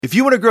If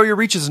you want to grow your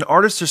reach as an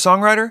artist or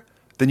songwriter,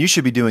 then you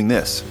should be doing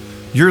this.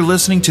 You're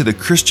listening to the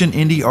Christian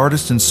Indie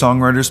Artists and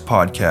Songwriters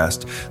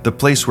Podcast, the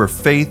place where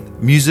faith,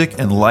 music,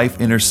 and life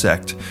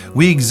intersect.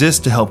 We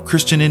exist to help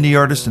Christian indie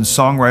artists and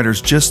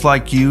songwriters just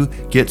like you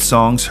get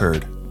songs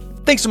heard.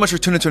 Thanks so much for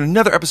tuning in to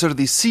another episode of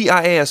the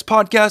CIAS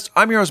Podcast.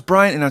 I'm your host,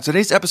 Brian, and on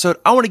today's episode,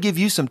 I want to give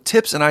you some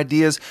tips and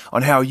ideas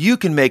on how you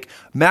can make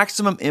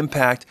maximum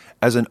impact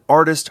as an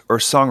artist or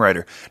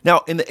songwriter.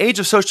 Now, in the age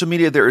of social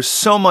media, there is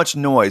so much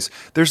noise.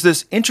 There's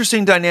this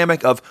interesting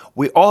dynamic of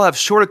we all have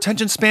short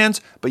attention spans,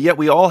 but yet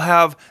we all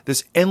have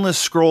this endless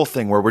scroll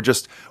thing where we're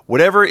just,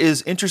 whatever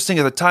is interesting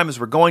at the time as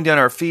we're going down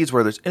our feeds,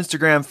 whether it's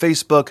Instagram,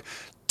 Facebook,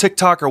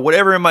 TikTok, or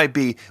whatever it might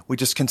be, we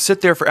just can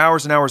sit there for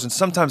hours and hours and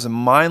sometimes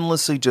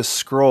mindlessly just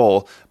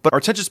scroll. But our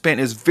attention span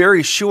is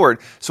very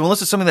short, so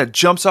unless it's something that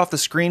jumps off the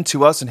screen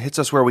to us and hits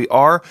us where we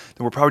are,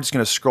 then we're probably just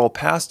going to scroll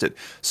past it.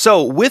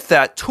 So with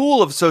that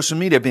tool of social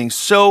media being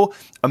so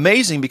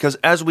amazing, because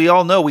as we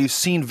all know, we've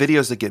seen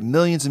videos that get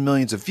millions and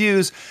millions of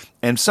views,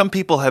 and some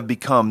people have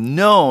become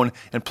known,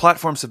 and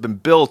platforms have been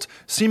built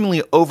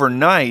seemingly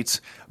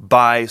overnight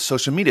by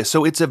social media.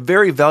 So it's a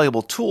very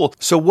valuable tool.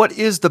 So what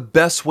is the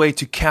best way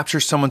to capture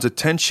someone's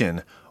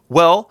attention?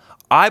 Well,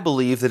 I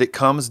believe that it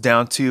comes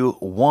down to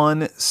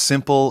one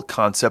simple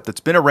concept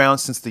that's been around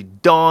since the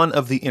dawn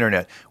of the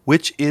internet,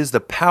 which is the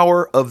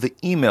power of the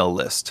email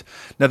list.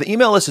 Now, the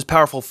email list is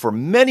powerful for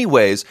many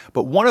ways,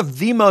 but one of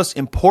the most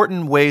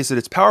important ways that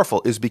it's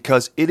powerful is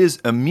because it is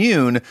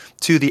immune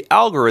to the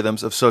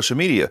algorithms of social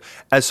media.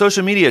 As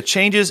social media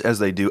changes, as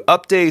they do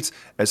updates,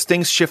 as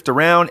things shift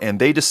around, and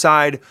they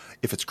decide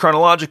if it's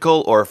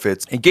chronological or if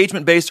it's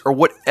engagement-based or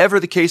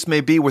whatever the case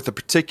may be with a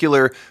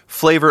particular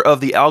flavor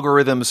of the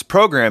algorithm's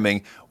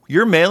programming,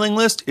 your mailing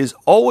list is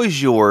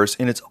always yours,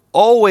 and it's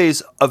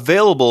always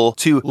available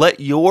to let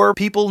your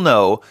people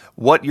know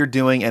what you're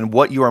doing and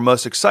what you are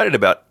most excited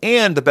about.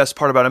 And the best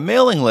part about a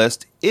mailing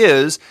list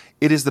is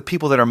it is the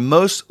people that are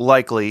most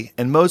likely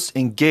and most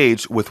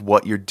engaged with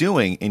what you're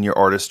doing in your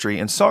artistry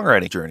and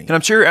songwriting journey. And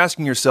I'm sure you're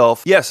asking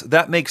yourself, yes,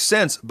 that makes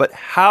sense, but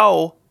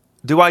how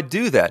do I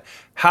do that?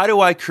 How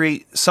do I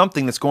create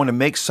something that's going to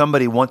make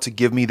somebody want to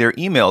give me their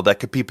email? That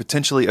could be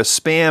potentially a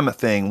spam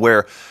thing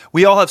where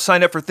we all have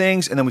signed up for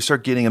things and then we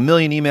start getting a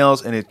million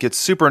emails and it gets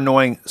super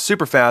annoying,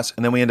 super fast,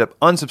 and then we end up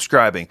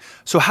unsubscribing.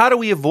 So how do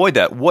we avoid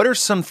that? What are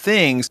some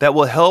things that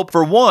will help,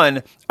 for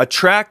one,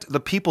 attract the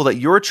people that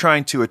you're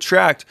trying to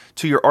attract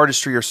to your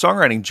artistry or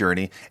songwriting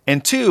journey,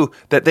 and two,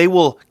 that they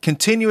will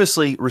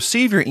continuously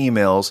receive your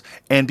emails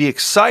and be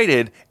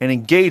excited and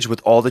engaged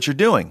with all that you're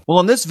doing? Well,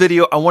 in this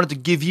video, I wanted to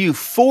give you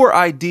 4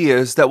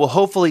 ideas that will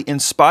hopefully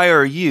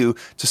inspire you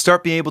to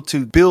start being able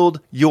to build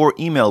your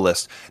email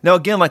list. Now,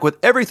 again, like with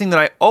everything that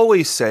I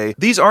always say,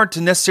 these aren't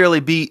to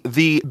necessarily be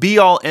the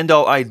be-all,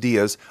 end-all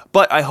ideas,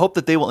 but I hope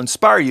that they will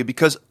inspire you,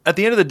 because at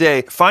the end of the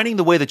day, finding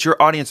the way that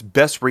your audience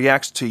best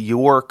reacts to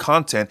your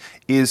content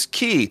is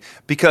key,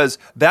 because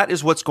that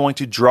is what's going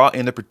to draw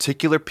in the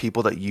particular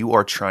people that you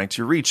are trying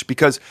to reach.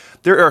 Because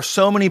there are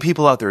so many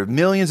people out there,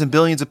 millions and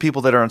billions of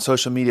people that are on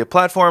social media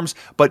platforms,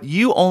 but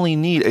you only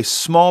need a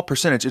small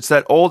percentage. It's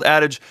that old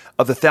adage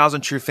of the 1,000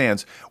 true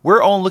fans.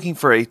 We're all looking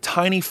for a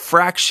tiny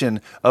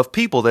fraction of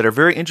people that are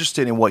very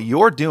interested in what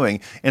you're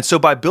doing. And so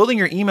by building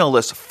your email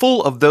list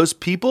full of those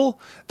people,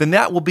 then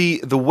that will be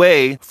the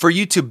way for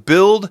you to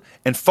build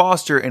and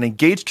foster an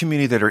engaged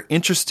community that are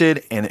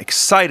interested and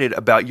excited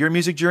about your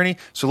music journey.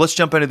 So let's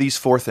jump into these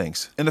 4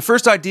 things. And the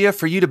first idea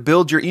for you to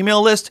build your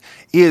email list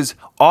is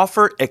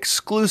offer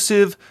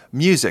exclusive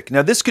music.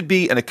 Now, this could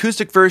be an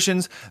acoustic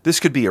version, this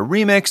could be a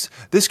remix,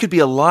 this could be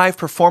a live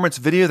performance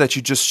video that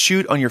you just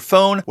shoot on your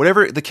phone,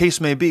 whatever the case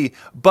may be,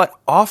 but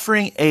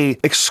offering a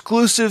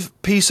exclusive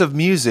piece of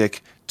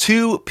music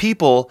to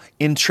people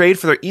in trade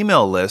for their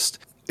email list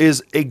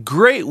is a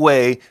great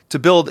way to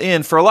build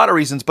in for a lot of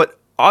reasons, but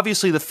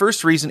obviously the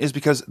first reason is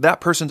because that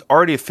person's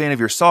already a fan of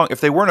your song. If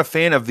they weren't a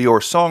fan of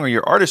your song or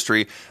your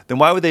artistry, then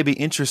why would they be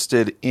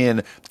interested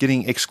in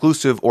getting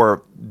exclusive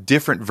or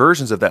different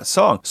versions of that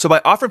song? So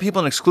by offering people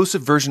an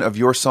exclusive version of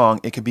your song,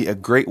 it can be a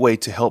great way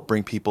to help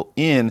bring people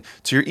in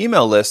to your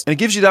email list. And it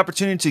gives you the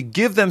opportunity to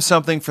give them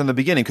something from the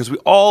beginning, because we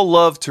all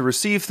love to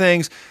receive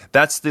things.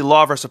 That's the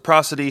law of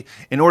reciprocity.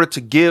 In order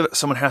to give,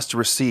 someone has to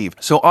receive.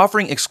 So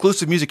offering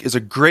exclusive music is a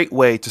great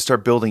way to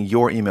start building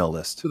your email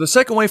list. So the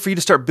second way for you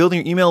to start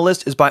building your email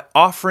list is by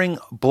offering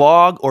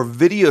blog or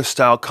video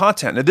style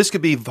content. Now, this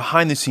could be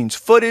behind the scenes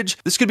footage.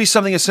 This could be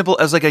something as simple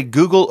as like a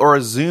Google or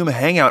a Zoom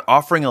hangout,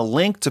 offering a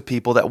link to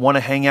people that want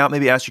to hang out,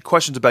 maybe ask you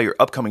questions about your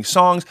upcoming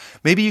songs.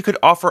 Maybe you could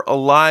offer a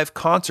live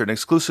concert, an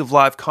exclusive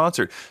live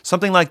concert,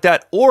 something like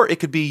that. Or it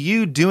could be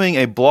you doing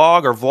a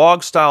blog or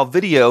vlog style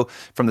video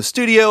from the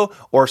studio,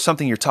 or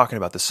something you're talking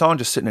about the song,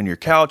 just sitting on your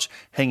couch,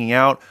 hanging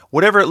out,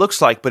 whatever it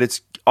looks like, but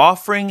it's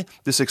offering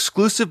this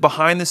exclusive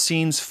behind the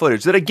scenes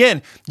footage that,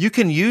 again, you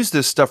can use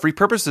this stuff,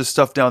 repurpose this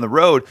stuff down the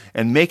road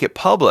and make it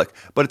public,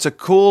 but it's a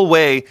cool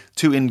way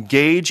to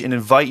engage and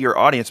invite your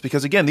audience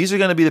because, again, these are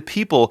going to be the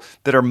people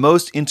that are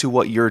most into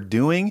what you're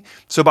doing.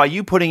 So by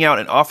you putting out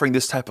and offering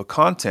this type of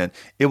content,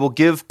 it will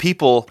give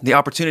people the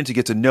opportunity to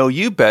get to know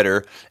you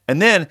better.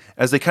 And then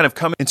as they kind of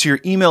come into your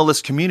email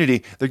list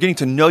community, they're getting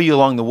to know you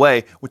along the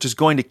way, which is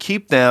going to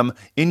keep them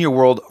in your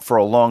world for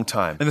a long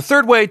time. And the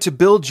third way to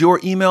build your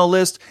email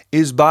list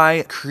is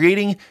by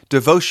creating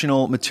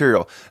devotional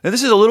material. Now,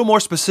 this is a little more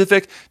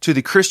specific to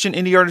the Christian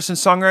indie artists and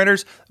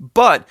songwriters,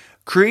 but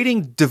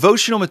creating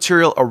devotional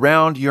material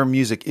around your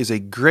music is a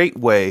great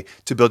way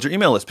to build your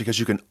email list because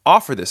you can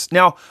offer this.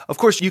 Now, of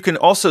course, you can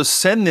also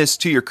send this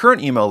to your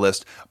current email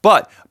list,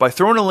 but by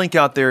throwing a link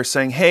out there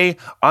saying, hey,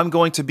 I'm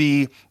going to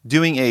be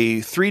doing a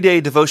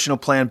 3-day devotional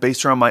plan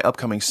based around my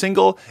upcoming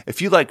single.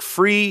 If you'd like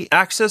free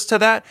access to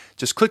that,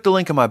 just click the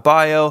link in my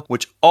bio,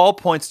 which all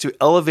points to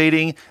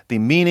elevating the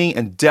meaning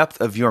and depth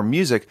of your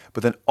music,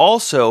 but then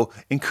also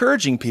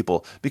encouraging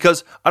people.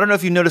 Because I don't know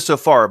if you noticed so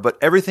far, but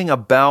everything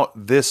about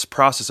this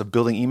process of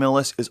building email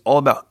lists is all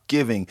about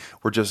giving.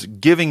 We're just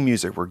giving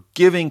music. We're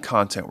giving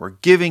content. We're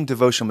giving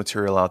devotional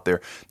material out there.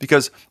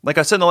 Because like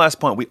I said in the last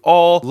point, we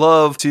all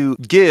love to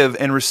give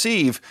and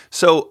receive.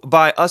 So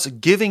by us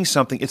giving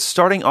something, it's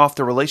starting off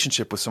the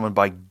relationship with someone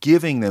by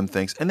giving them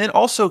things. And then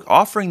also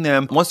offering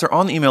them, once they're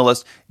on the email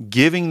list,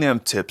 giving them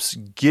tips,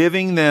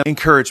 giving them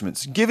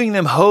encouragements, giving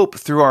them hope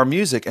through our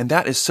music. And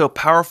that is so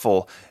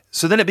powerful.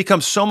 So then it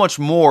becomes so much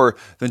more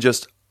than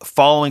just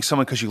following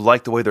someone because you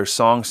like the way their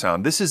songs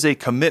sound. This is a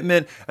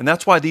commitment, and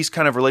that's why these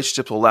kind of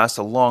relationships will last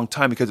a long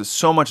time because it's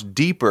so much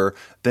deeper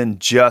than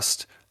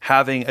just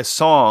having a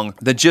song,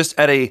 than just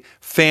at a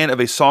fan of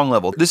a song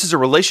level. This is a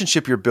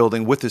relationship you're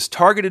building with this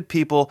targeted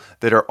people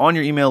that are on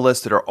your email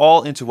list that are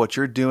all into what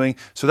you're doing.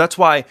 So that's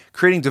why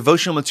creating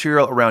devotional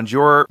material around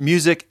your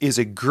music is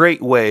a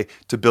great way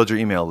to build your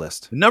email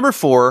list. Number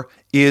 4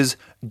 is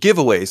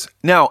giveaways.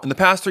 Now, in the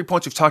past 3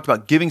 points, we've talked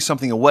about giving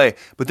something away,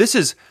 but this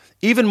is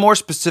even more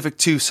specific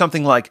to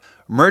something like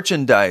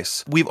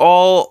merchandise. We've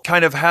all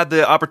kind of had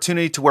the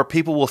opportunity to where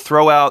people will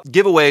throw out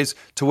giveaways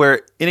to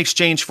where in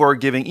exchange for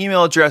giving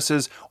email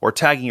addresses or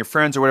tagging your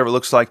friends or whatever it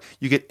looks like,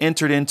 you get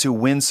entered in to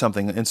win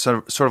something in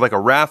sort of like a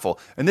raffle.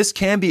 And this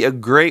can be a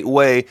great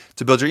way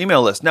to build your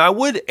email list. Now, I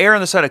would err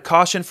on the side of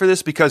caution for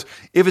this because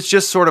if it's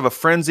just sort of a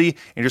frenzy and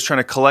you're just trying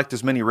to collect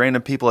as many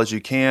random people as you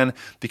can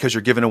because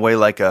you're giving away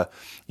like a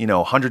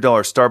 $100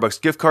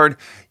 Starbucks gift card,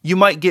 you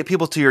might get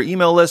people to your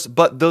email list,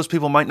 but those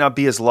people might not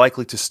be as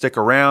likely to stick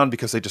around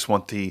because they just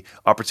want the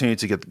opportunity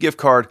to get the gift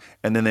card,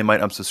 and then they might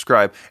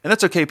unsubscribe. And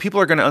that's okay. People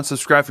are going to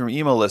unsubscribe from your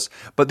email list,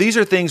 but these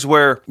are things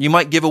where you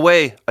might give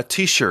away a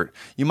t-shirt,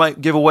 you might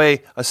give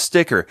away a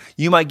sticker,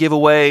 you might give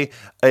away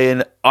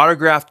an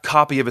autographed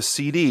copy of a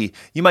CD,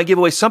 you might give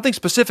away something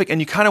specific,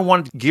 and you kind of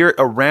want to gear it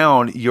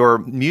around your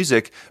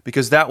music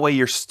because that way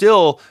you're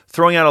still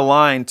throwing out a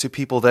line to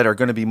people that are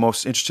going to be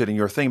most interested in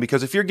your thing.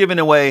 Because if you're giving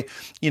away,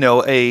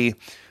 a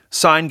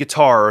signed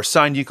guitar or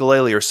signed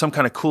ukulele or some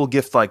kind of cool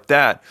gift like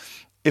that,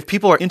 if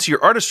people are into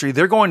your artistry,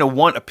 they're going to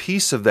want a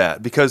piece of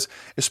that because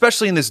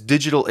especially in this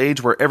digital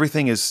age where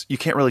everything is, you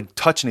can't really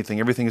touch anything,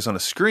 everything is on a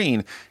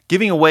screen,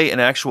 giving away an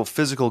actual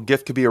physical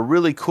gift could be a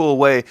really cool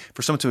way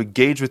for someone to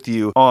engage with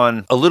you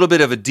on a little bit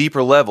of a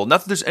deeper level.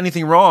 Not that there's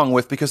anything wrong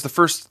with, because the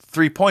first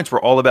 3 points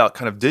were all about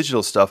kind of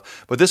digital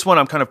stuff, but this one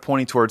I'm kind of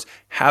pointing towards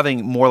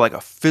having more like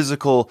a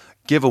physical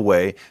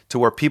giveaway to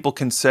where people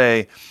can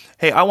say,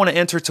 hey, I want to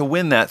enter to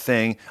win that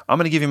thing. I'm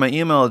going to give you my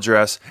email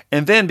address.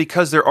 And then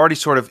because they're already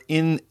sort of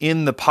in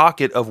the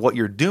pocket of what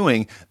you're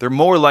doing, they're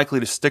more likely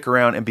to stick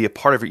around and be a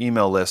part of your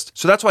email list.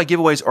 So that's why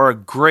giveaways are a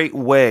great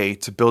way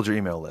to build your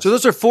email list. So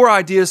those are 4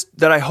 ideas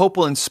that I hope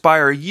will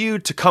inspire you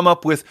to come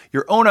up with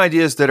your own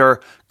ideas that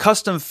are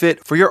custom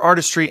fit for your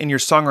artistry and your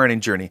songwriting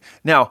journey.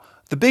 Now,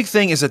 the big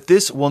thing is that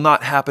this will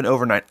not happen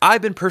overnight.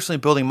 I've been personally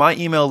building my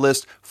email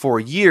list for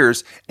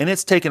years, and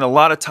it's taken a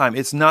lot of time.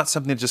 It's not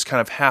something that just kind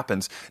of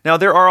happens. Now,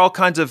 there are all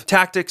kinds of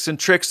tactics and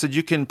tricks that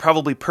you can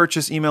probably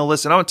purchase email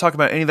lists, and I don't talk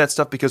about any of that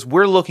stuff because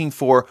we're looking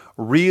for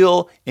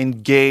real,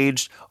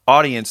 engaged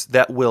audience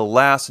that will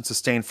last and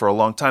sustain for a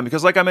long time.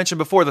 Because like I mentioned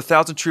before, the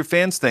 1,000 True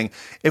Fans thing,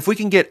 if we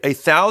can get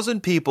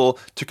 1,000 people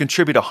to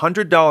contribute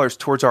 $100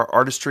 towards our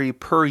artistry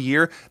per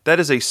year, that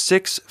is a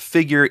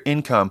 6-figure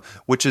income,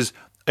 which is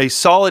a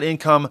solid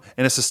income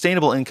and a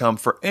sustainable income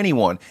for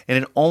anyone,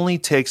 and it only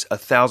takes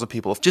 1,000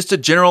 people. Just a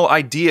general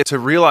idea to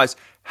realize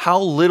how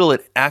little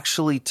it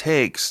actually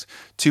takes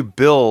to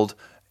build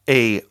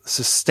a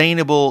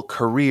sustainable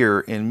career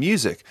in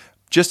music.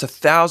 Just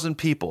 1,000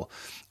 people.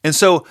 And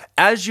so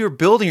as you're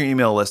building your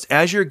email list,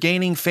 as you're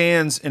gaining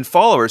fans and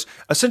followers,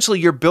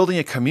 essentially you're building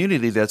a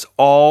community that's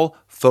all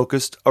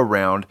focused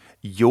around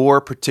your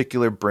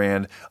particular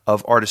brand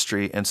of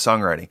artistry and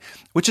songwriting,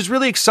 which is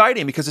really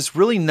exciting because it's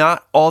really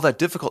not all that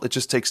difficult. It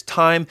just takes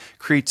time,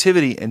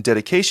 creativity, and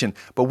dedication.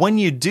 But when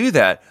you do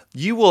that,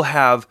 you will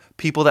have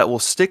people that will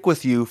stick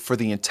with you for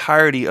the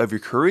entirety of your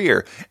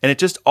career. And it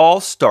just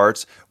all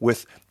starts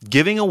with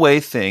giving away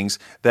things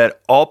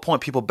that all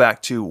point people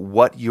back to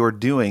what you're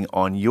doing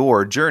on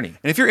your journey.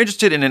 And if you're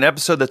interested in an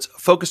episode that's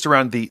focused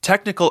around the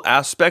technical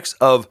aspects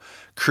of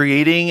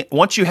creating,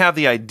 once you have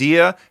the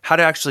idea, how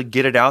to actually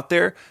get it out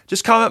there,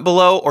 just comment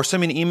below or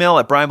send me an email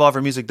at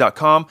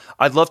brianbolivarmusic.com.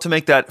 I'd love to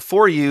make that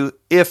for you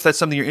if that's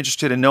something you're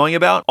interested in knowing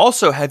about.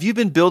 Also, have you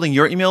been building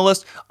your email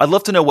list? I'd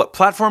love to know what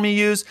platform you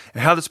use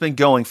and how that's been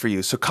going for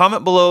you. So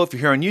comment below if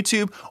you're here on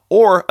YouTube,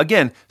 or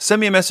again,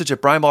 send me a message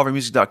at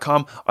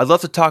brianbolivarmusic.com. I'd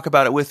love to talk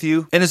about it with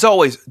you. And as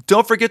always,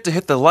 don't forget to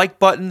hit the like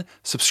button,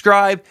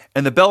 subscribe,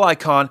 and the bell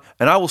icon,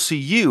 and I will see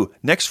you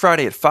next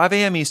Friday at 5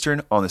 a.m.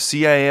 Eastern on the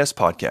CIAS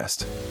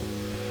podcast.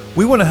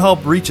 We want to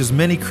help reach as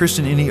many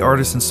Christian indie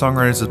artists and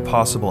songwriters as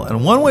possible,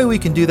 and one way we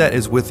can do that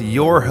is with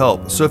your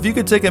help. So if you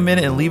could take a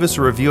minute and leave us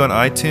a review on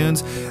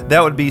iTunes,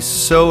 that would be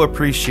so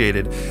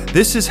appreciated.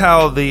 This is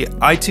how the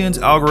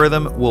iTunes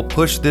algorithm will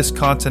push this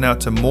content out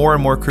to more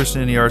and more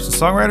Christian indie artists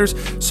and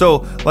songwriters.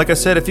 So, like I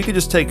said, if you could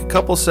just take a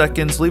couple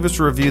seconds, leave us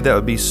a review, that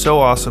would be so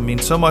awesome,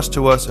 means so much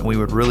to us, and we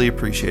would really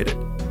appreciate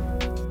it.